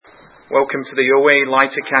Welcome to the OA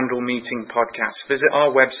Light a Candle Meeting podcast. Visit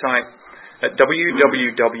our website at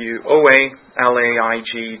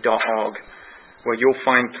www.oalaig.org, where you'll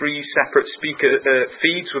find 3 separate speaker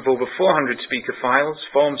feeds with over 400 speaker files,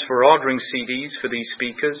 forms for ordering CDs for these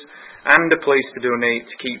speakers, and a place to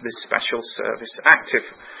donate to keep this special service active.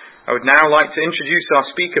 I would now like to introduce our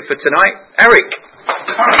speaker for tonight, Eric.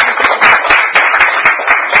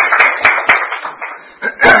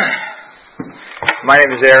 My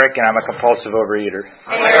name is Eric, and I'm a compulsive overeater.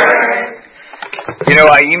 Hey, Eric. You know,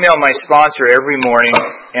 I email my sponsor every morning,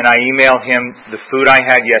 and I email him the food I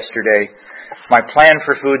had yesterday, my plan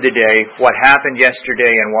for food today, what happened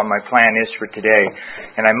yesterday, and what my plan is for today.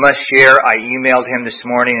 And I must share, I emailed him this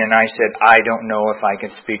morning, and I said, I don't know if I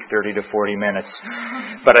can speak 30 to 40 minutes,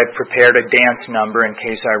 but I've prepared a dance number in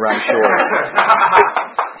case I run short.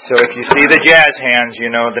 So if you see the jazz hands,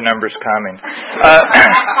 you know the number's coming.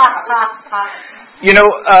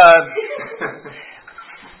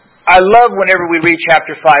 I love whenever we read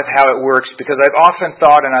chapter 5 how it works, because I've often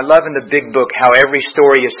thought, and I love in the big book how every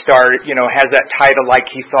story is started, has that title like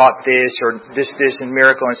he thought this, or this, and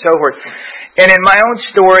miracle, and so forth. And in my own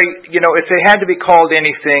story, if it had to be called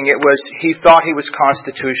anything, it was he thought he was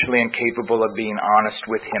constitutionally incapable of being honest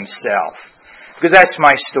with himself. Because that's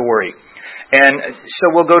my story. And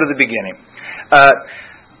so we'll go to the beginning.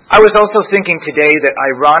 I was also thinking today that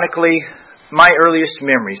ironically, my earliest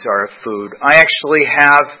memories are of food. I actually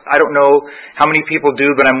have, I don't know how many people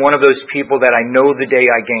do, but I'm one of those people that I know the day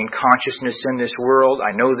I gained consciousness in this world.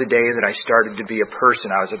 I know the day that I started to be a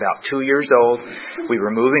person. I was about 2 years old. We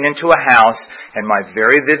were moving into a house, and my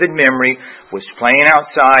very vivid memory was playing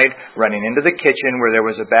outside, running into the kitchen where there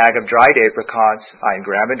was a bag of dried apricots. I'd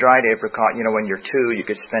grab a dried apricot. When you're 2, you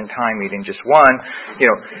could spend time eating just one.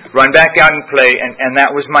 Run back out and play, and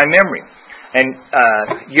that was my memory. And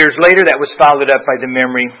years later, that was followed up by the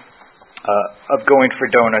memory of going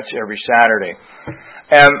for donuts every Saturday.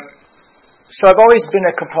 So I've always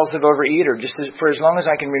been a compulsive overeater, for as long as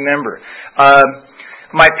I can remember.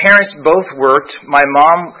 My parents both worked. My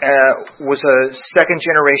mom was a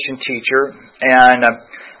second-generation teacher, and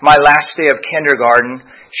my last day of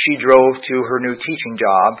kindergarten, she drove to her new teaching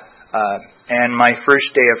job. And my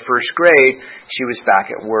first day of first grade, she was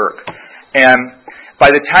back at work. And by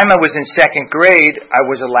the time I was in second grade, I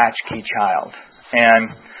was a latchkey child.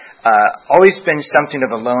 And always been something of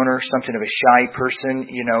a loner, something of a shy person.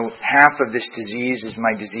 Half of this disease is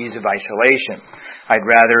my disease of isolation. I'd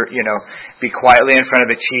rather, be quietly in front of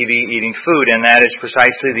a TV eating food, and that is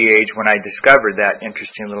precisely the age when I discovered that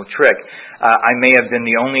interesting little trick. I may have been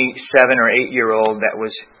the only 7 or 8-year-old that was,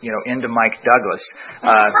 into Mike Douglas.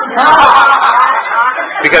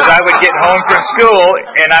 Because I would get home from school,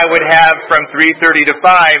 and I would have from 3:30 to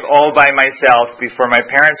 5 all by myself before my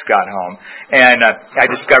parents got home. And I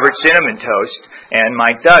discovered Cinnamon Toast and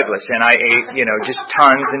Mike Douglas, and I ate, just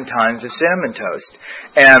tons and tons of Cinnamon Toast.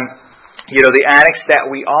 And the addicts that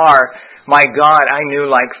we are, my God, I knew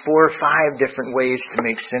like 4 or 5 different ways to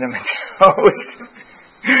make cinnamon toast.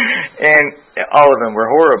 And all of them were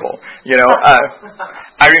horrible.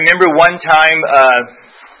 I remember one time,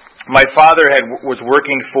 my father was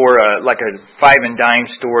working for a 5 and dime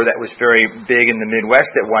store that was very big in the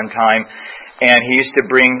Midwest at one time. And he used to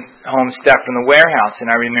bring home stuff from the warehouse.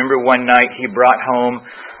 And I remember one night he brought home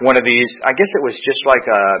one of these, I guess it was just like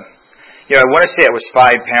I want to say it was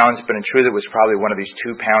 5 pounds, but in truth it was probably one of these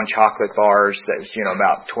 2-pound chocolate bars that was,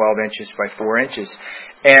 about 12 inches by 4 inches.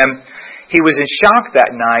 And he was in shock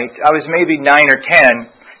that night. I was maybe 9 or 10,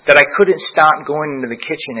 that I couldn't stop going into the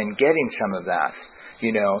kitchen and getting some of that, And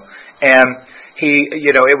he,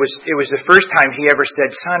 it was the first time he ever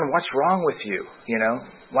said, "Son, what's wrong with you?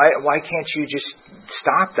 Why can't you just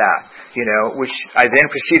stop that?" Which I then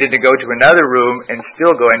proceeded to go to another room and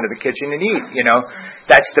still go into the kitchen and eat.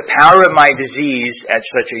 That's the power of my disease at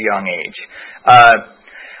such a young age.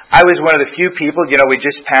 I was one of the few people, we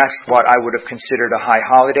just passed what I would have considered a high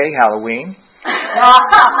holiday, Halloween.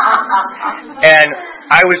 And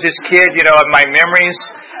I was this kid, of my memories.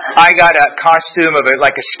 I got a costume of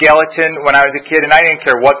like a skeleton when I was a kid, and I didn't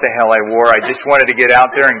care what the hell I wore. I just wanted to get out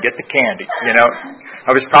there and get the candy,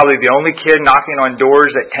 I was probably the only kid knocking on doors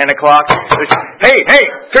at 10 o'clock. Hey,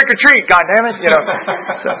 trick or treat, goddammit,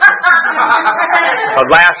 So, the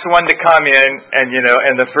last one to come in,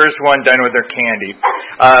 and the first one done with their candy.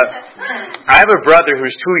 I have a brother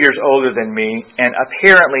who's 2 years older than me, and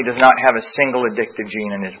apparently does not have a single addictive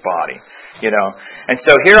gene in his body. And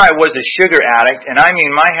so here I was a sugar addict, and I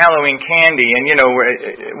mean my Halloween candy, and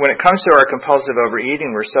when it comes to our compulsive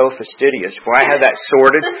overeating, we're so fastidious. Boy, I had that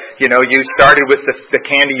sorted. You started with the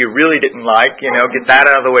candy you really didn't like, get that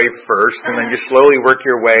out of the way first, and then you slowly work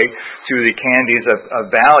your way to the candies of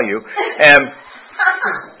value. And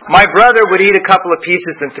my brother would eat a couple of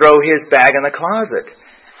pieces and throw his bag in the closet.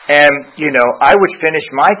 And, I would finish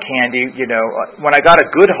my candy, when I got a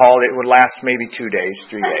good haul, it would last maybe 2 days,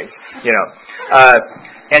 3 days,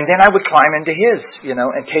 and then I would climb into his,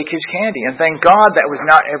 and take his candy. And thank God that was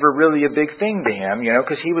not ever really a big thing to him,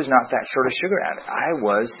 because he was not that sort of sugar addict. I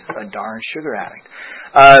was a darn sugar addict.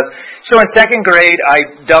 So in second grade,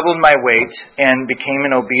 I doubled my weight and became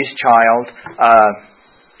an obese child,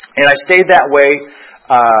 and I stayed that way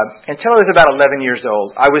until I was about 11 years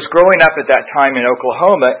old. I was growing up at that time in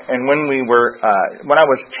Oklahoma, and when I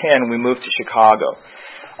was 10, we moved to Chicago.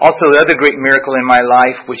 Also, the other great miracle in my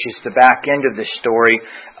life, which is the back end of this story,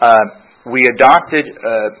 we adopted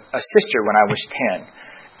a sister when I was 10.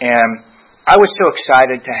 And I was so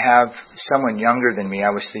excited to have someone younger than me. I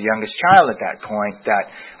was the youngest child at that point that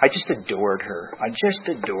I just adored her.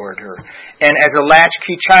 And as a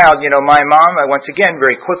latchkey child, my mom, once again,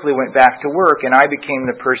 very quickly went back to work, and I became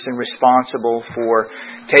the person responsible for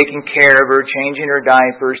taking care of her, changing her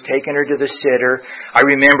diapers, taking her to the sitter. I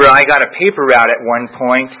remember I got a paper route at one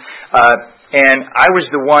point, and I was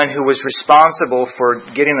the one who was responsible for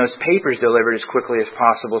getting those papers delivered as quickly as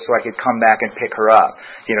possible so I could come back and pick her up.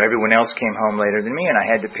 Everyone else came home later than me, and I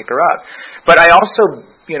had to pick her up. But I also,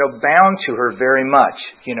 bound to her very much.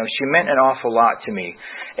 She meant an awful lot to me.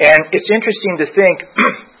 And it's interesting to think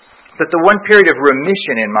that the one period of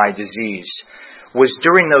remission in my disease was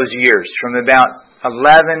during those years, from about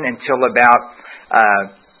 11 until about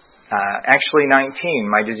actually 19.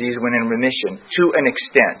 My disease went in remission to an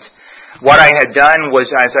extent. What I had done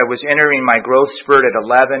was, as I was entering my growth spurt at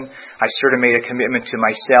 11, I sort of made a commitment to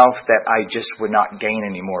myself that I just would not gain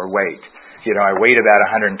any more weight. I weighed about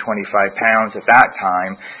 125 pounds at that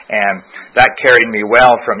time, and that carried me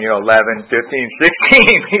well from 11, 15,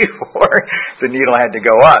 16 before the needle had to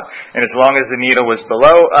go up. And as long as the needle was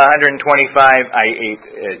below 125, I ate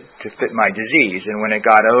to fit my disease. And when it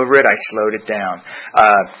got over it, I slowed it down.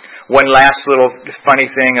 One last little funny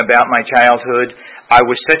thing about my childhood, I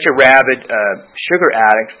was such a rabid sugar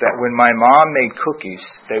addict that when my mom made cookies,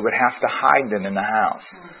 they would have to hide them in the house,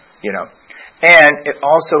 And it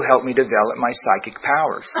also helped me develop my psychic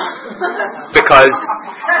powers. Because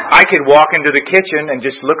I could walk into the kitchen and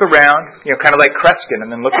just look around, kind of like Kreskin,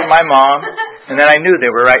 and then look at my mom, and then I knew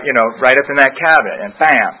they were right up in that cabinet, and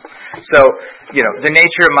bam. So, the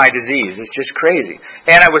nature of my disease is just crazy.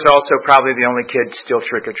 And I was also probably the only kid still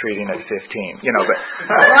trick-or-treating at 15, but,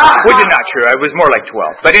 which is not true. I was more like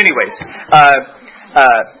 12. But anyways,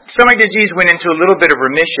 so my disease went into a little bit of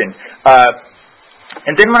remission.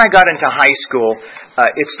 And then when I got into high school,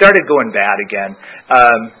 it started going bad again.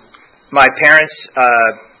 My parents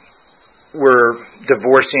were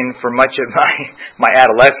divorcing for much of my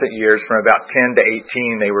adolescent years. From about 10 to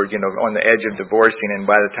 18, they were on the edge of divorcing, and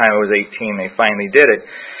by the time I was 18, they finally did it.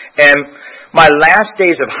 And my last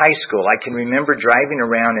days of high school, I can remember driving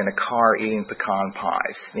around in a car eating pecan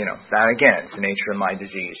pies. That again is the nature of my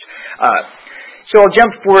disease. So I'll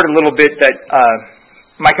jump forward a little bit.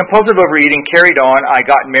 My compulsive overeating carried on. I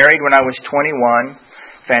got married when I was 21.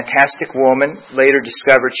 Fantastic woman. Later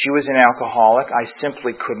discovered she was an alcoholic. I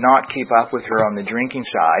simply could not keep up with her on the drinking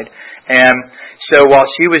side. And so while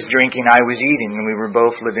she was drinking, I was eating, and we were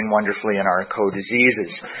both living wonderfully in our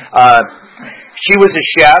co-diseases. She was a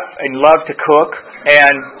chef and loved to cook,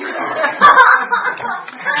 and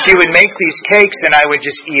she would make these cakes, and I would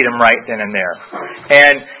just eat them right then and there.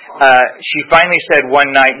 And she finally said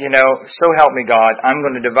one night, so help me God, I'm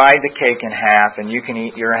going to divide the cake in half, and you can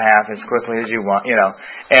eat your half as quickly as you want,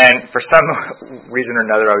 And for some reason or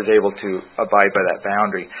another, I was able to abide by that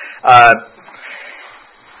boundary.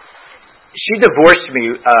 She divorced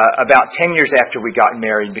me about 10 years after we got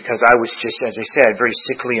married because I was just, as I said, very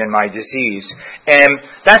sickly in my disease. And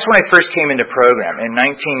that's when I first came into program. In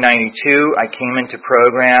 1992, I came into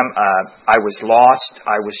program. I was lost.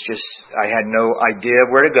 I had no idea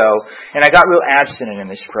where to go. And I got real abstinent in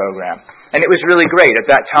this program. And it was really great. At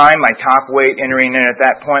that time, my top weight entering in at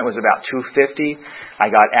that point was about 250. I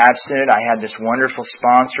got abstinent. I had this wonderful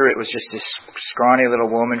sponsor. It was just this scrawny little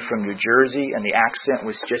woman from New Jersey, and the accent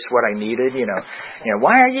was just what I needed.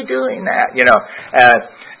 Why are you doing that?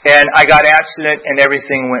 And I got abstinent, and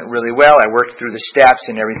everything went really well. I worked through the steps,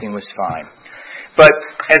 and everything was fine. But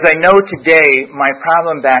as I know today, my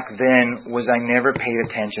problem back then was I never paid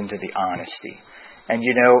attention to the honesty. And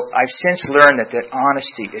I've since learned that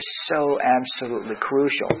honesty is so absolutely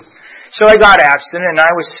crucial. So I got abstinent and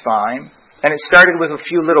I was fine. And it started with a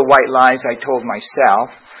few little white lies I told myself,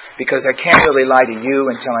 because I can't really lie to you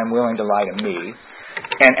until I'm willing to lie to me.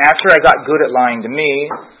 And after I got good at lying to me,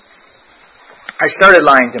 I started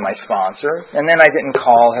lying to my sponsor, and then I didn't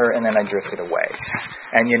call her, and then I drifted away.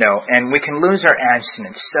 And we can lose our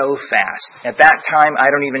abstinence so fast. At that time, I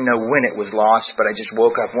don't even know when it was lost, but I just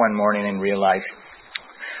woke up one morning and realized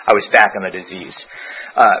I was back on the disease.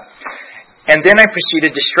 And then I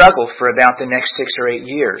proceeded to struggle for about the next 6 or 8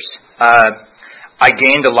 years. I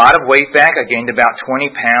gained a lot of weight back. I gained about 20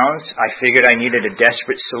 pounds. I figured I needed a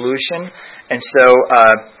desperate solution. And so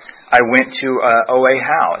I went to OA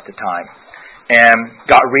Howe at the time and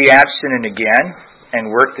got re-abstinent again and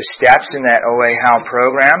worked the steps in that OA Howe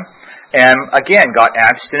program. And again, got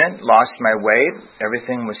abstinent, lost my weight.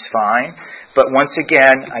 Everything was fine. But once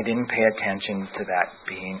again, I didn't pay attention to that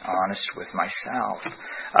being honest with myself.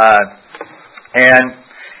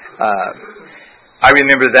 I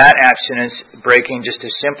remember that abstinence breaking just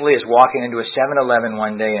as simply as walking into a 7-Eleven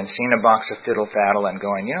one day and seeing a box of Fiddle Faddle and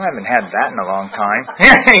going, I haven't had that in a long time,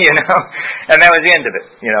 and that was the end of it,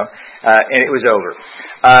 and it was over.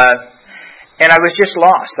 And I was just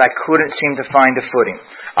lost. I couldn't seem to find a footing.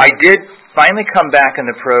 I did finally come back in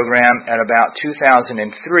the program at about 2003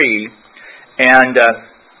 and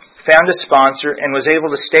found a sponsor and was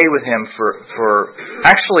able to stay with him for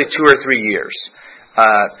actually 2 or 3 years.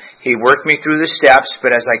 He worked me through the steps,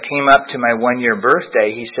 but as I came up to my 1-year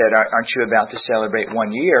birthday, he said, aren't you about to celebrate 1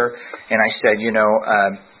 year? And I said,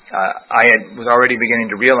 I was already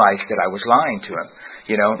beginning to realize that I was lying to him.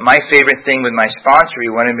 My favorite thing with my sponsor,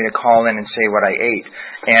 he wanted me to call in and say what I ate.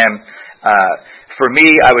 And for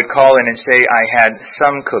me, I would call in and say I had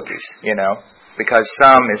some cookies, because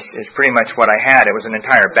some is pretty much what I had. It was an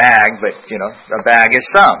entire bag, but, a bag is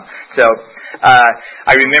some. So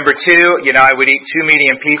I remember, too, I would eat 2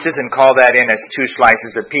 medium pizzas and call that in as 2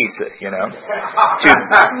 slices of pizza, or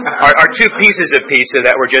 2 pieces of pizza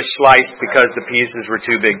that were just sliced because the pieces were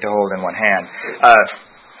too big to hold in one hand.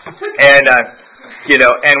 And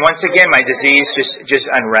once again, my disease just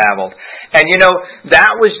unraveled. And,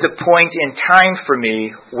 that was the point in time for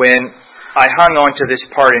me when I hung on to this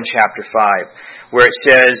part in chapter 5, where it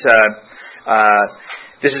says,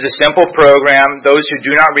 this is a simple program. Those who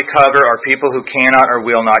do not recover are people who cannot or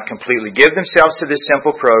will not completely give themselves to this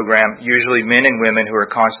simple program, usually men and women who are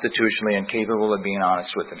constitutionally incapable of being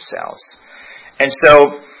honest with themselves. And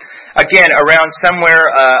so, again, around somewhere,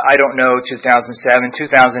 2007,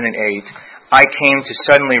 2008, I came to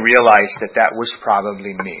suddenly realize that was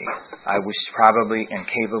probably me. I was probably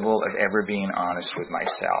incapable of ever being honest with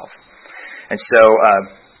myself. And so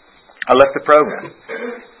I left the program.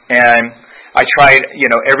 And I tried,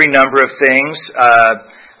 every number of things.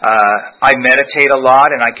 I meditate a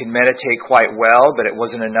lot, and I can meditate quite well, but it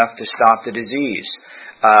wasn't enough to stop the disease.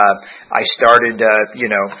 I started,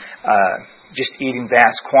 just eating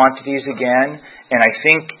vast quantities again. And I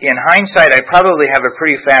think, in hindsight, I probably have a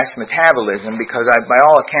pretty fast metabolism because, by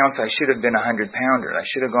all accounts, I should have been a 100-pounder. I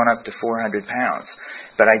should have gone up to 400 pounds.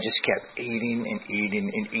 But I just kept eating and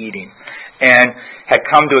eating and eating. And had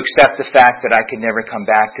come to accept the fact that I could never come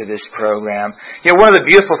back to this program. One of the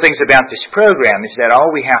beautiful things about this program is that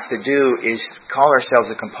all we have to do is call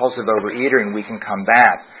ourselves a compulsive overeater and we can come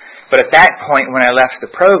back. But at that point, when I left the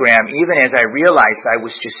program, even as I realized I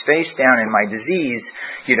was just face down in my disease,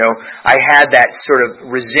 I had that sort of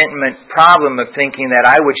resentment problem of thinking that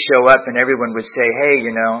I would show up and everyone would say, hey,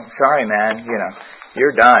 sorry, man,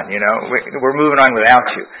 you're done, we're moving on without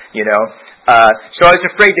you, So I was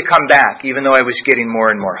afraid to come back, even though I was getting more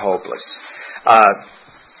and more hopeless.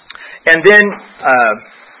 And then,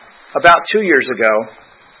 about 2 years ago,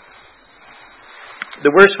 the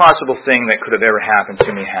worst possible thing that could have ever happened to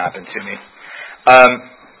me happened to me.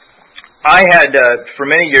 I had, for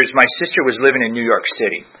many years, my sister was living in New York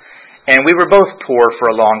City. And we were both poor for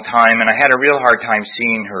a long time, and I had a real hard time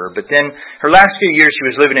seeing her. But then, her last few years she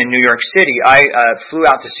was living in New York City, I flew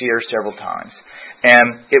out to see her several times.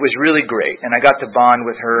 And it was really great. And I got to bond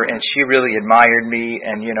with her, and she really admired me.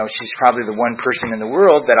 And, she's probably the one person in the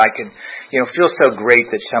world that I could, feel so great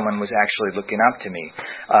that someone was actually looking up to me.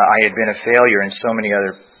 I had been a failure in so many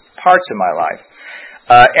other parts of my life.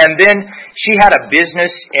 And then she had a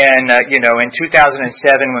business, and, in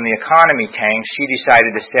 2007 when the economy tanked, she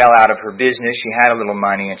decided to sell out of her business. She had a little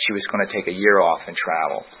money, and she was going to take a year off and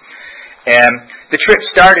travel. And the trip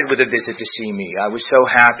started with a visit to see me. I was so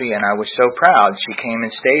happy and I was so proud. She came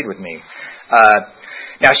and stayed with me.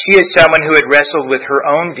 Now, she is someone who had wrestled with her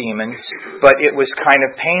own demons, but it was kind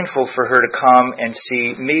of painful for her to come and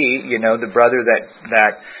see me, the brother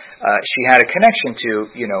that she had a connection to,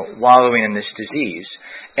 wallowing in this disease.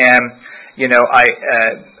 And,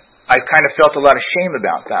 I kind of felt a lot of shame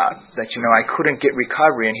about that I couldn't get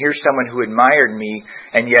recovery. And here's someone who admired me,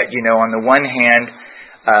 and yet, on the one hand,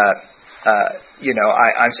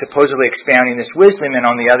 I'm supposedly expounding this wisdom, and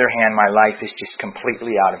on the other hand, my life is just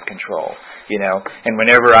completely out of control, And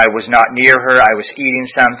whenever I was not near her, I was eating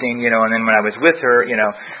something, and then when I was with her,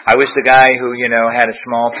 I was the guy who, had a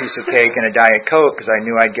small piece of cake and a Diet Coke because I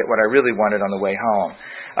knew I'd get what I really wanted on the way home.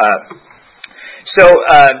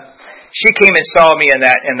 She came and saw me in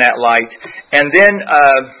that light, and then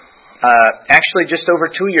actually just over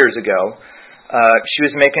 2 years ago, she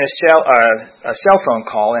was making a cell phone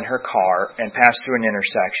call in her car and passed through an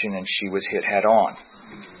intersection, and she was hit head on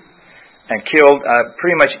and killed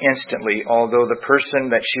pretty much instantly, although the person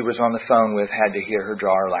that she was on the phone with had to hear her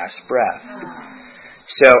draw her last breath.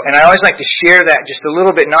 And I always like to share that just a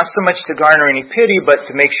little bit, not so much to garner any pity, but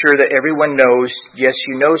to make sure that everyone knows, yes,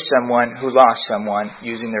 you know someone who lost someone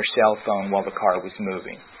using their cell phone while the car was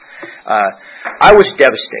moving. I was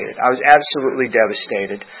devastated. I was absolutely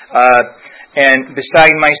devastated. And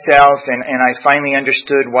beside myself, and I finally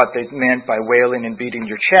understood what they meant by wailing and beating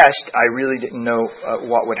your chest. I really didn't know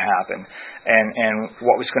what would happen and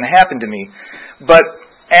what was going to happen to me. But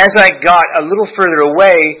as I got a little further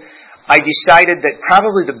away, I decided that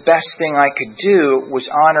probably the best thing I could do was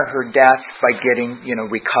honor her death by getting,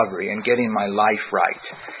 recovery and getting my life right.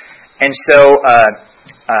 And so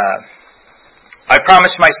I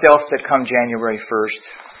promised myself that come January 1st,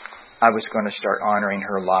 I was going to start honoring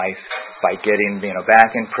her life by getting,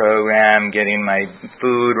 back in program, getting my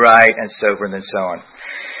food right, and so forth and so on.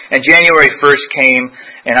 And January 1st came,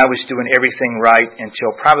 and I was doing everything right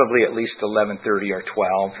until probably at least 11:30 or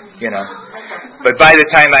 12, But by the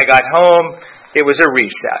time I got home, it was a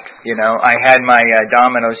reset. I had my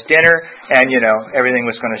Domino's dinner, and, everything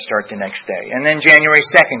was going to start the next day. And then January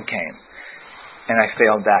 2nd came, and I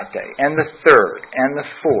failed that day, and the 3rd, and the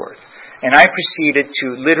 4th. And I proceeded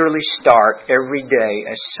to literally start every day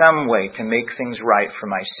as some way to make things right for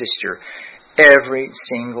my sister every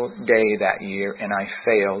single day that year, and I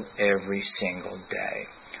failed every single day.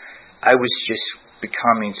 I was just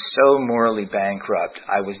becoming so morally bankrupt,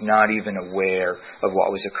 I was not even aware of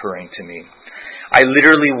what was occurring to me. I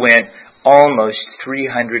literally went almost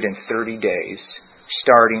 330 days,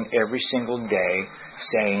 starting every single day,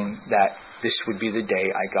 saying that this would be the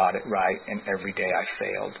day I got it right, and every day I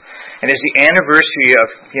failed. And as the anniversary of,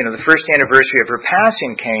 the first anniversary of her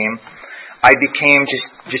passing came, I became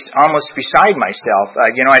just almost beside myself.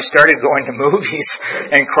 I started going to movies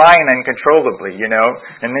and crying uncontrollably,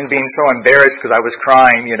 and then being so embarrassed because I was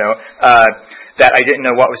crying, that I didn't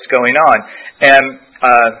know what was going on. And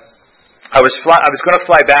I was going to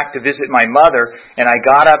fly back to visit my mother, and I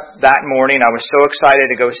got up that morning. I was so excited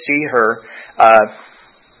to go see her.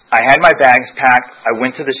 I had my bags packed. I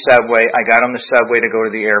went to the subway. I got on the subway to go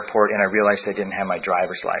to the airport, and I realized I didn't have my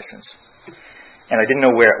driver's license. And I didn't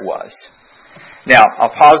know where it was. Now,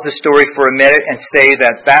 I'll pause the story for a minute and say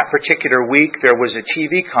that particular week there was a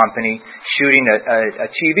TV company shooting a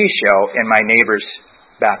TV show in my neighbor's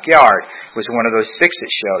backyard. It was one of those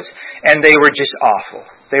fix-it shows. And they were just awful.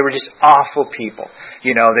 They were just awful people.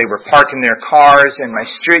 They were parking their cars in my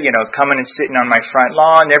street, coming and sitting on my front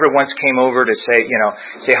lawn. Never once came over to say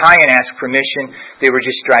hi and ask permission. They were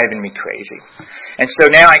just driving me crazy. And so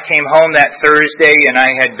now I came home that Thursday, and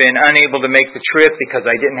I had been unable to make the trip because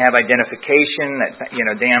I didn't have identification. That,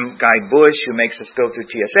 damn guy Bush who makes us go through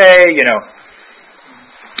TSA,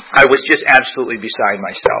 I was just absolutely beside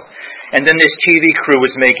myself. And then this TV crew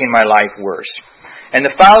was making my life worse. And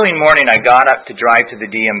the following morning I got up to drive to the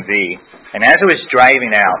DMV, and as I was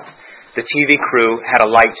driving out, the TV crew had a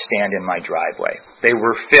light stand in my driveway. They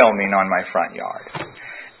were filming on my front yard.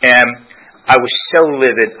 And I was so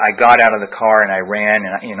livid, I got out of the car and I ran,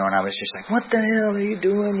 and and I was just like, what the hell are you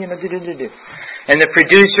doing? And the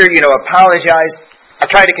producer, apologized. I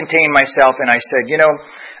tried to contain myself, and I said,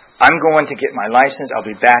 I'm going to get my license. I'll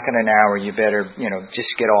be back in an hour. You better,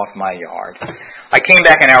 just get off my yard. I came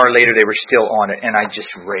back an hour later. They were still on it, and I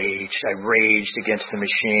just raged. I raged against the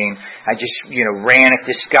machine. I just, ran at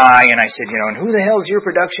this guy, and I said, and who the hell is your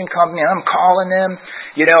production company? And I'm calling them,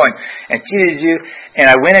 and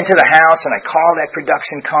I went into the house, and I called that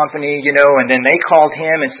production company, and then they called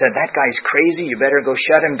him and said, that guy's crazy. You better go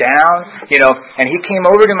shut him down, and he came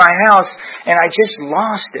over to my house, and I just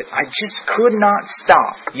lost it. I just could not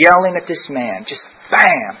stop yelling at this man, just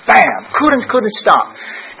bam, bam, couldn't stop.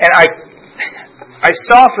 And I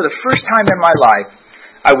saw for the first time in my life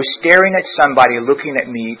I was staring at somebody looking at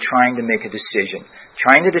me trying to make a decision,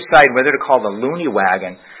 trying to decide whether to call the loony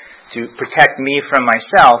wagon to protect me from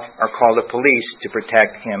myself or call the police to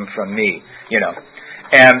protect him from me,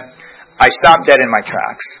 And I stopped dead in my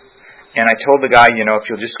tracks. And I told the guy, if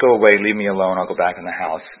you'll just go away, leave me alone, I'll go back in the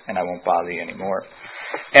house and I won't bother you anymore.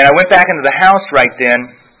 And I went back into the house right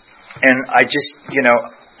then, and I just,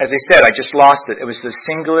 as I said, I just lost it. It was the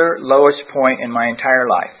singular lowest point in my entire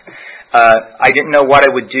life. I didn't know what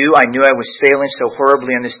I would do. I knew I was failing so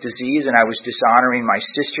horribly in this disease, and I was dishonoring my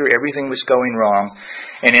sister. Everything was going wrong.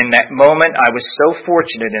 And in that moment, I was so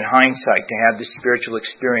fortunate in hindsight to have this spiritual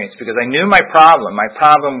experience, because I knew my problem. My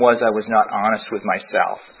problem was I was not honest with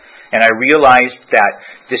myself. And I realized that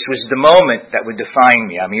this was the moment that would define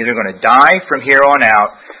me. I'm either going to die from here on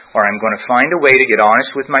out, or I'm going to find a way to get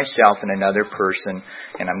honest with myself and another person,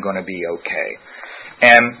 and I'm going to be okay.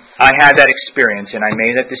 And I had that experience, and I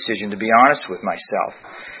made that decision to be honest with myself.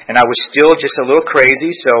 And I was still just a little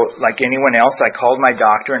crazy, so like anyone else, I called my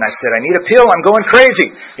doctor and I said, I need a pill, I'm going crazy,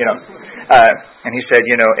 And he said,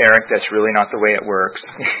 Eric, that's really not the way it works.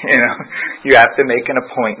 You have to make an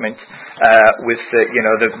appointment with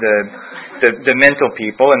the mental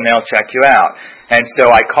people, and they'll check you out. And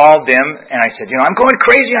so I called them and I said, I'm going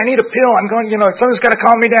crazy, I need a pill, I'm going, someone's got to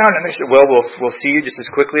calm me down. And they said, well, we'll see you just as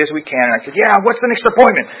quickly as we can. And I said, yeah, what's the next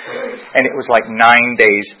appointment? And it was like 9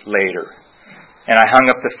 days later. And I hung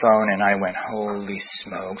up the phone and I went, holy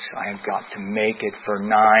smokes, I've got to make it for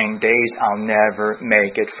 9 days. I'll never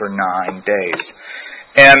make it for 9 days.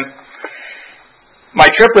 And my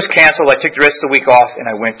trip was canceled. I took the rest of the week off and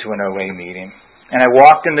I went to an OA meeting. And I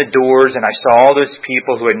walked in the doors and I saw all those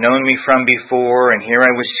people who had known me from before, and here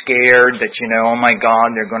I was scared that, oh my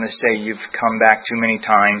God, they're going to say you've come back too many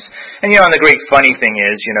times. And and the great funny thing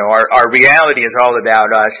is, our reality is all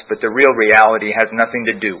about us, but the real reality has nothing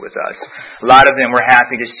to do with us. A lot of them were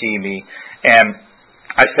happy to see me, and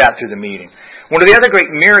I sat through the meeting. One of the other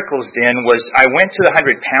great miracles then was I went to the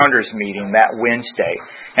 100-Pounders meeting that Wednesday,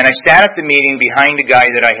 and I sat at the meeting behind a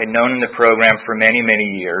guy that I had known in the program for many,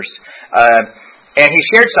 many years. And he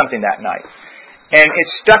shared something that night. And it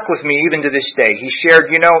stuck with me even to this day. He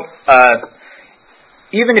shared,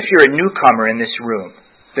 even if you're a newcomer in this room,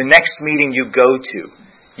 the next meeting you go to,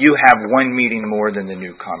 you have one meeting more than the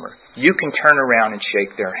newcomer. You can turn around and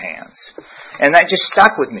shake their hands. And that just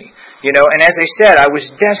stuck with me. And as I said, I was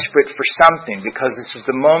desperate for something, because this was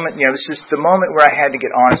the moment, this was the moment where I had to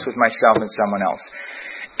get honest with myself and someone else.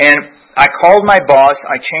 And I called my boss.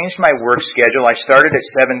 I changed my work schedule. I started at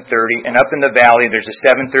 7:30, and up in the valley, there's a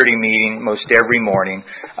 7:30 meeting most every morning,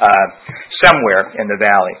 somewhere in the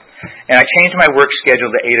valley. And I changed my work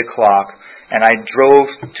schedule to 8 o'clock, and I drove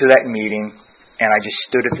to that meeting, and I just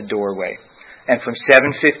stood at the doorway. And from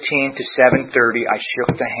 7:15 to 7:30, I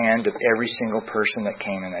shook the hand of every single person that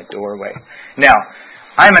came in that doorway. Now,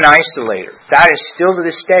 I'm an isolator. That is still to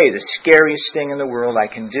this day the scariest thing in the world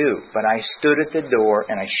I can do. But I stood at the door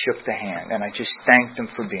and I shook the hand and I just thanked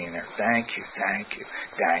them for being there. Thank you, thank you,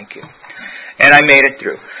 thank you. And I made it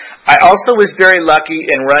through. I also was very lucky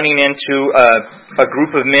in running into a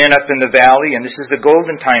group of men up in the valley, and this is the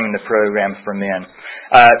golden time in the program for men.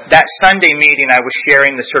 That Sunday meeting, I was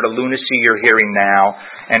sharing the sort of lunacy you're hearing now,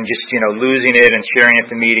 and just, losing it and sharing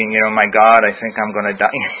at the meeting, my God, I think I'm going to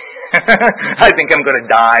die. I think I'm going to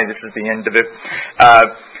die. This is the end of it.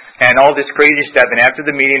 And all this crazy stuff. And after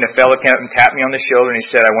the meeting, a fellow came up and tapped me on the shoulder and he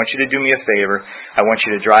said, I want you to do me a favor. I want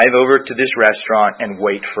you to drive over to this restaurant and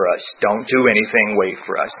wait for us. Don't do anything. Wait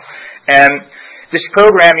for us. And this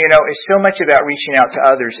program, is so much about reaching out to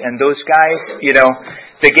others. And those guys,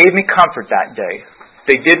 they gave me comfort that day.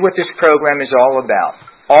 They did what this program is all about.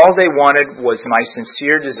 All they wanted was my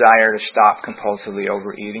sincere desire to stop compulsively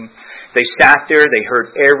overeating. They sat there, they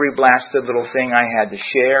heard every blasted little thing I had to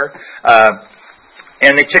share,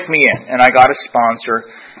 and they took me in, and I got a sponsor,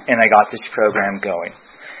 and I got this program going.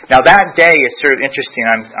 Now that day is sort of interesting.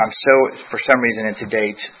 I'm so, for some reason, into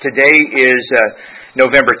dates. Today is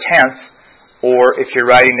November 10th, or if you're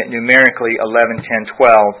writing it numerically,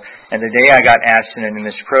 11/10/12, and the day I got abstinent in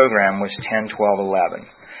this program was 10/12/11.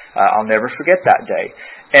 I'll never forget that day.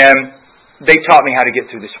 And they taught me how to get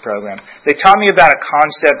through this program. They taught me about a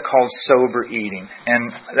concept called sober eating,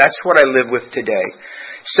 and that's what I live with today.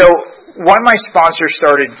 So what my sponsor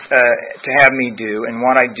started to have me do, and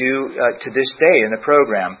what I do to this day in the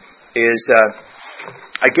program, is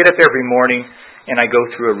I get up every morning and I go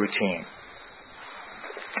through a routine.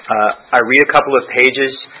 I read a couple of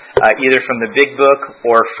pages, either from the big book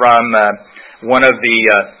or from one of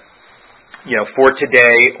the for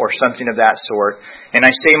today or something of that sort, and I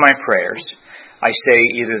say my prayers. I say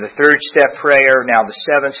either the 3rd step prayer, now the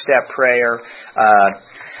 7th step prayer,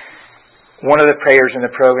 one of the prayers in the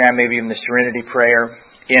program, maybe even the Serenity Prayer.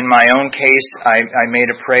 In my own case, I made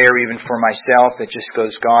a prayer even for myself that just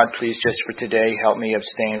goes, God, please just for today help me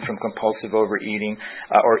abstain from compulsive overeating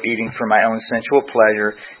or eating for my own sensual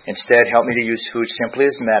pleasure. Instead, help me to use food simply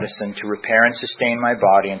as medicine to repair and sustain my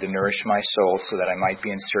body and to nourish my soul so that I might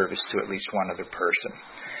be in service to at least one other person.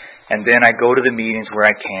 And then I go to the meetings where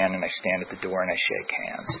I can, and I stand at the door and I shake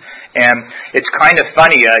hands. And it's kind of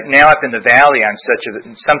funny. Now up in the valley, I'm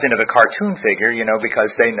something of a cartoon figure,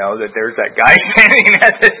 because they know that there's that guy standing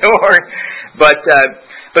at the door.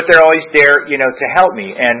 But they're always there, to help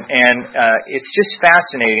me. And it's just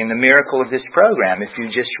fascinating, the miracle of this program, if you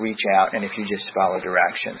just reach out and if you just follow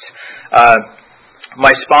directions.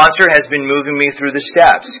 My sponsor has been moving me through the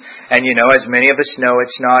steps. And as many of us know,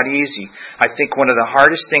 it's not easy. I think one of the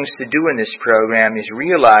hardest things to do in this program is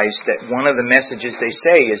realize that one of the messages they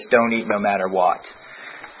say is don't eat no matter what.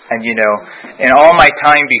 And in all my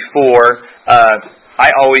time before,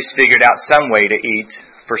 I always figured out some way to eat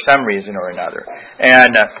for some reason or another.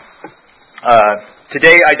 And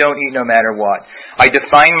today I don't eat no matter what. I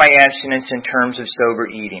define my abstinence in terms of sober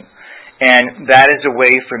eating. And that is a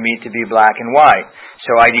way for me to be black and white.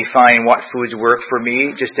 So I define what foods work for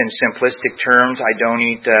me, just in simplistic terms. I don't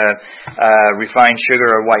eat refined sugar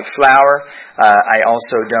or white flour. I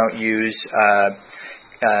also don't use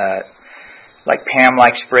like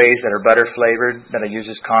Pam-like sprays that are butter-flavored that I use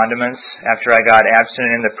as condiments. After I got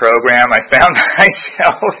abstinent in the program, I found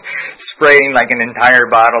myself spraying like an entire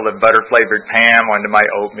bottle of butter-flavored Pam onto my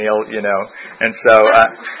oatmeal, And so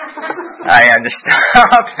I had to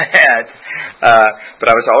stop that. But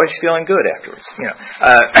I was always feeling good afterwards,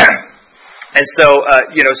 And so,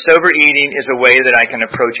 sober eating is a way that I can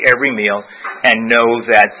approach every meal and know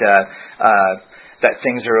that that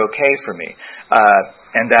things are okay for me.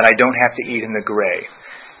 And that I don't have to eat in the gray.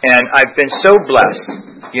 And I've been so blessed.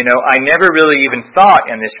 I never really even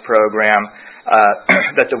thought in this program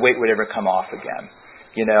that the weight would ever come off again.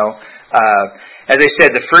 As I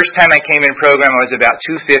said, the first time I came in program, I was about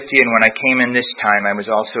 250, and when I came in this time, I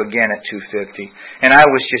was also again at 250. And I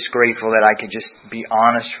was just grateful that I could just be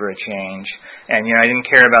honest for a change. And, I didn't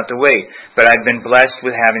care about the weight. But I've been blessed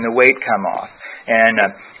with having the weight come off. And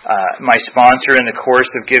my sponsor in the course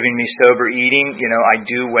of giving me sober eating, I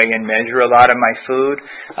do weigh and measure a lot of my food.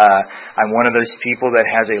 I'm one of those people that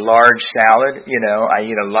has a large salad. I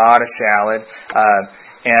eat a lot of salad.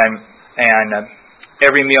 And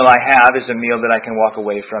every meal I have is a meal that I can walk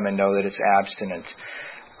away from and know that it's abstinent.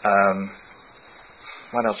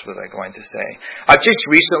 What else was I going to say? I've just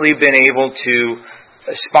recently been able to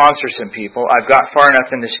sponsor some people. I've got far enough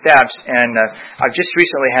in the steps, and I've just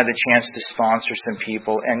recently had the chance to sponsor some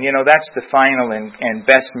people. And, that's the final and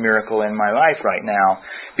best miracle in my life right now,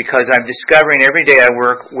 because I'm discovering every day I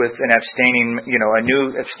work with an abstaining, a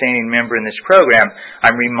new abstaining member in this program,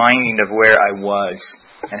 I'm reminding of where I was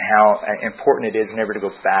and how important it is never to go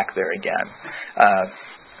back there again.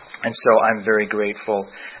 And so I'm very grateful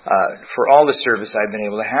for all the service I've been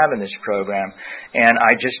able to have in this program. And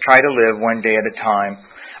I just try to live one day at a time.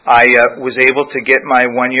 I was able to get my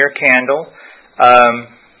 1-year candle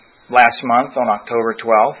last month on October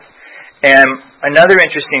 12th. And another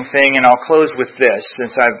interesting thing, and I'll close with this,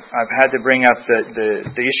 since I've had to bring up the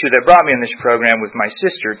issue that brought me in this program with my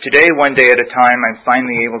sister. Today, one day at a time, I'm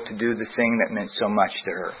finally able to do the thing that meant so much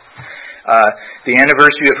to her. The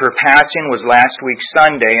anniversary of her passing was last week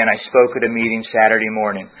Sunday, and I spoke at a meeting Saturday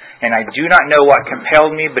morning. And I do not know what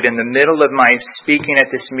compelled me, but in the middle of my speaking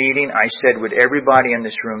at this meeting, I said, would everybody in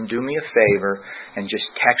this room do me a favor and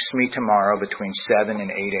just text me tomorrow between 7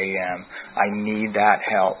 and 8 a.m. I need that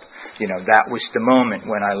help. That was the moment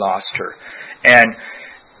when I lost her. And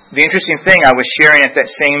the interesting thing, I was sharing at that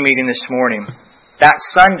same meeting this morning, that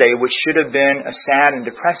Sunday, which should have been a sad and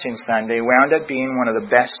depressing Sunday, wound up being one of the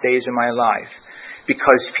best days of my life.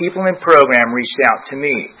 Because people in program reached out to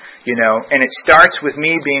me, and it starts with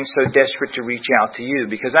me being so desperate to reach out to you,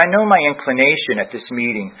 because I know my inclination at this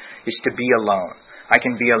meeting is to be alone. I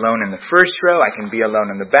can be alone in the first row, I can be alone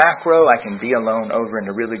in the back row, I can be alone over in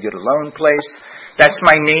a really good alone place. That's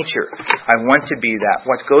my nature. I want to be that.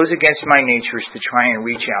 What goes against my nature is to try and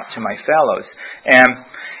reach out to my fellows. And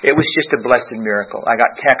it was just a blessed miracle. I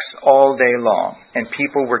got texts all day long, and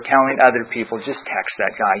people were telling other people, just text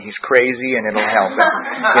that guy, he's crazy and it'll help him.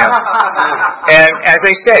 And as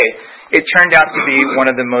I say, it turned out to be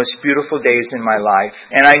one of the most beautiful days in my life.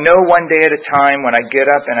 And I know one day at a time when I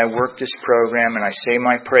get up and I work this program and I say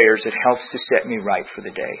my prayers, it helps to set me right for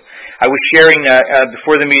the day. I was sharing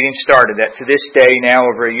before the meeting started that to this day, now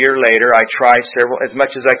over a year later, I try as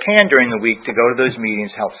much as I can during the week to go to those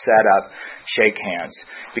meetings, help set up, shake hands,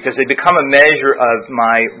 because they become a measure of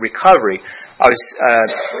my recovery.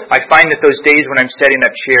 I find that those days when I'm setting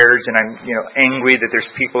up chairs and I'm, angry that there's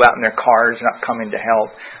people out in their cars not coming to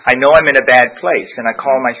help, I know I'm in a bad place, and I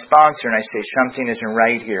call my sponsor and I say, something isn't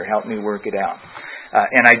right here, help me work it out.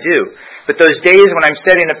 And I do. But those days when I'm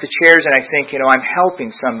setting up the chairs and I think, I'm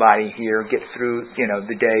helping somebody here get through,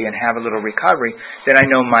 the day and have a little recovery, then I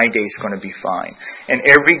know my day's going to be fine. And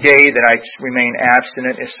every day that I remain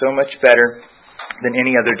abstinent is so much better than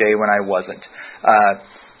any other day when I wasn't.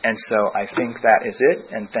 And so I think that is it,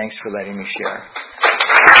 and thanks for letting me share.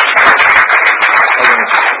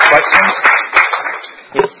 Questions?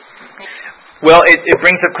 Yes. Well, it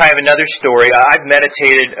brings up kind of another story. I've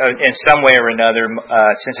meditated in some way or another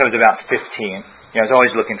since I was about 15. I was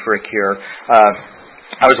always looking for a cure.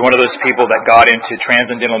 I was one of those people that got into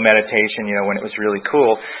transcendental meditation, when it was really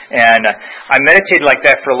cool. And I meditated like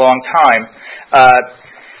that for a long time.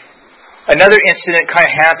 Another incident kind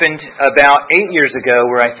of happened about 8 years ago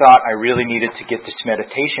where I thought I really needed to get this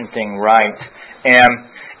meditation thing right. And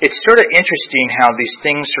it's sort of interesting how these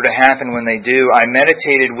things sort of happen when they do. I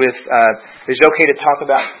meditated with, is it okay to talk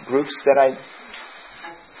about groups that I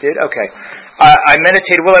did? Okay. I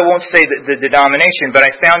meditated, I won't say the denomination, but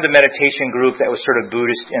I found a meditation group that was sort of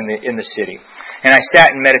Buddhist in the city. And I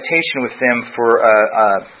sat in meditation with them for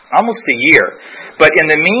almost a year. But in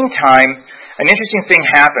the meantime, an interesting thing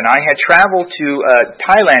happened. I had traveled to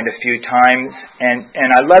Thailand a few times, and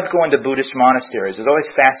I loved going to Buddhist monasteries. I was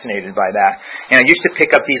always fascinated by that. And I used to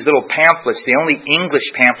pick up these little pamphlets. The only English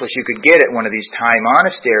pamphlets you could get at one of these Thai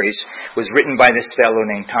monasteries was written by this fellow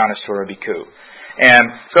named Thanissaro Bhikkhu. And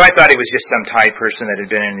so I thought he was just some Thai person that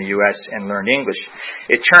had been in the U.S. and learned English.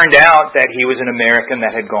 It turned out that he was an American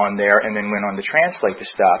that had gone there and then went on to translate the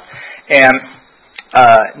stuff. And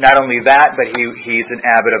not only that, but he's an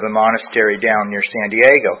abbot of a monastery down near San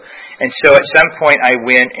Diego. And so at some point I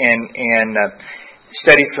went and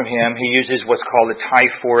studied from him. He uses what's called the Thai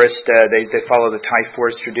forest. They follow the Thai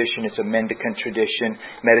forest tradition. It's a mendicant tradition.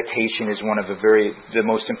 Meditation is one of the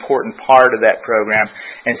most important part of that program.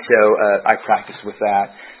 And so I practice with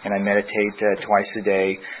that. And I meditate twice a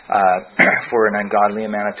day for an ungodly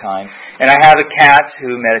amount of time. And I have a cat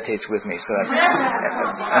who meditates with me, so that's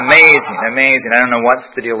amazing. I don't know what's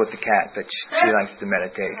the deal with the cat, but she likes to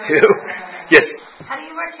meditate too. Yes? How do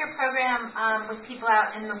you work your program with people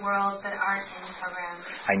out in the world that aren't in the program?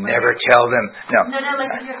 I never tell them. No, like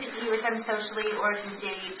you have to eat with them socially, or if you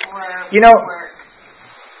date, or work.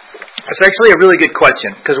 It's actually a really good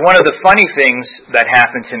question, because one of the funny things that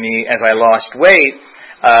happened to me as I lost weight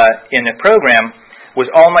in the program was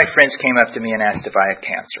all my friends came up to me and asked if I had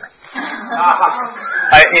cancer.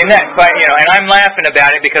 And I'm laughing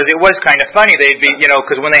about it because it was kind of funny. They'd be,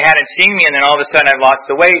 because when they hadn't seen me and then all of a sudden I've lost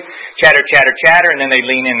the weight, chatter, and then they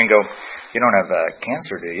lean in and go, "You don't have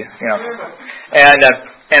cancer, do you?" And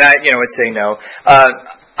I, would say no.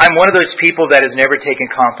 I'm one of those people that has never taken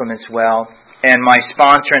compliments well. And my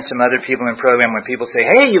sponsor and some other people in the program, when people say,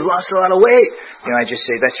 "Hey, you've lost a lot of weight," I just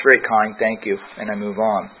say, "That's very kind, thank you," and I move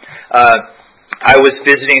on. I was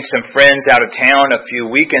visiting some friends out of town a few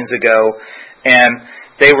weekends ago, and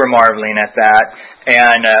they were marveling at that.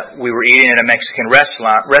 And we were eating at a Mexican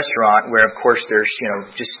restaurant where, of course, there's,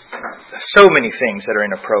 just so many things that are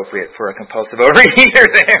inappropriate for a compulsive overeater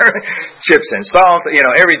there. Chips and salt,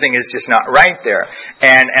 everything is just not right there.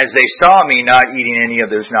 And as they saw me not eating any of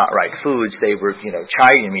those not right foods, they were,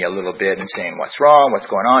 chiding me a little bit and saying, "What's wrong? What's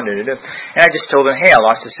going on?" And I just told them, "Hey, I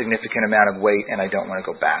lost a significant amount of weight and I don't want to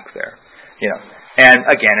go back there."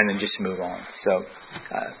 And then just move on. So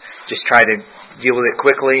just try to deal with it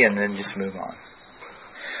quickly and then just move on.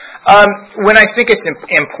 When I think it's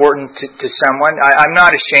important to someone, I'm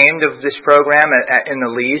not ashamed of this program in the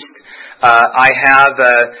least. I have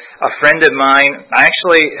a friend of mine. I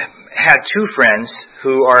actually had two friends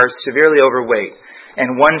who are severely overweight,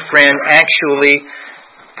 and one friend actually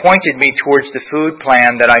pointed me towards the food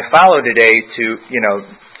plan that I follow today to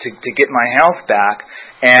get my health back.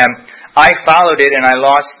 And I followed it, and I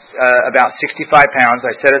lost about 65 pounds.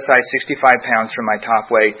 I set aside 65 pounds from my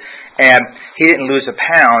top weight, and he didn't lose a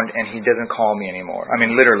pound, and he doesn't call me anymore. I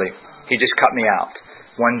mean, literally, he just cut me out.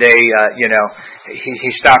 One day,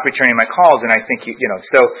 he stopped returning my calls, and I think,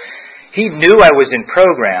 so he knew I was in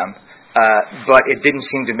program, but it didn't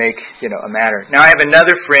seem to make, a matter. Now, I have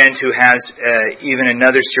another friend who has even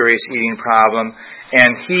another serious eating problem,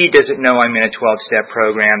 And he doesn't know I'm in a 12-step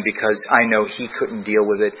program because I know he couldn't deal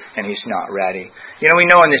with it and he's not ready. We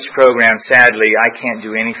know in this program, sadly, I can't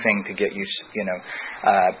do anything to get you,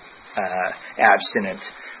 abstinent.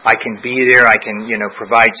 I can be there, I can,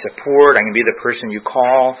 provide support, I can be the person you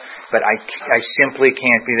call, but I simply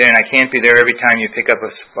can't be there, and I can't be there every time you pick up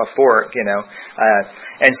a fork,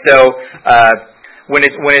 And so, when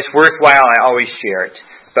it's worthwhile, I always share it.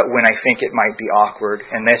 But when I think it might be awkward,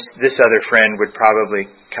 and this other friend would probably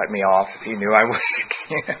cut me off if he knew I was,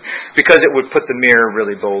 because it would put the mirror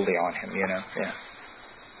really boldly on him, Yeah.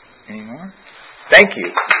 Any more? Thank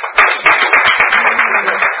you.